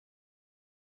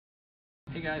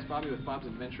Hey guys, Bobby with Bob's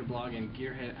Adventure Blog and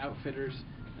Gearhead Outfitters.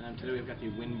 Today we've got the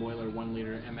WindBoiler 1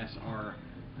 liter MSR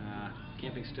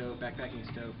camping stove, backpacking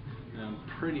stove.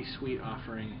 Pretty sweet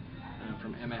offering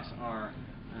from MSR.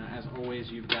 As always,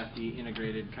 you've got the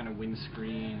integrated kind of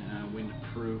windscreen,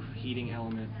 windproof heating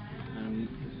element.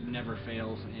 Never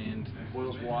fails and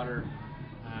boils water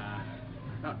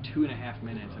about 2.5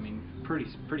 minutes. I mean, pretty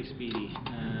speedy.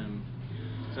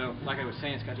 So, like I was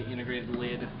saying, it's got the integrated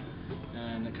lid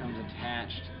that comes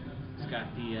attached. It's got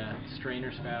the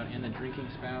strainer spout and the drinking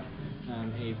spout.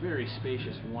 A very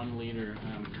spacious 1 liter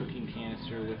cooking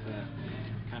canister with a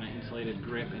kind of insulated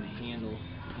grip and handle.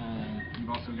 You've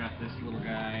also got this little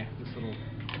guy, this little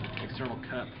external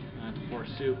cup to pour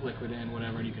soup, liquid in,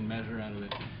 whatever, and you can measure out of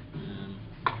it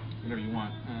whatever you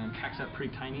want. Packs up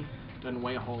pretty tiny, doesn't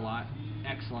weigh a whole lot.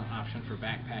 Excellent option for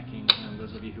backpacking.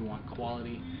 Those of you who want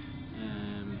quality.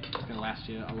 It's going to last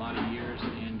you a lot of years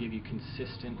and give you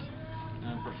consistent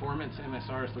performance.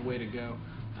 MSR is the way to go.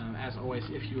 As always,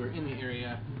 if you are in the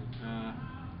area,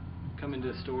 come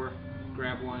into the store,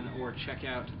 grab one, or check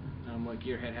out what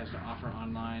Gearhead has to offer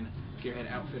online,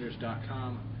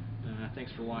 gearheadoutfitters.com.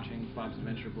 Thanks for watching Bob's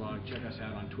Adventure Blog. Check us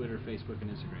out on Twitter, Facebook, and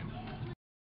Instagram.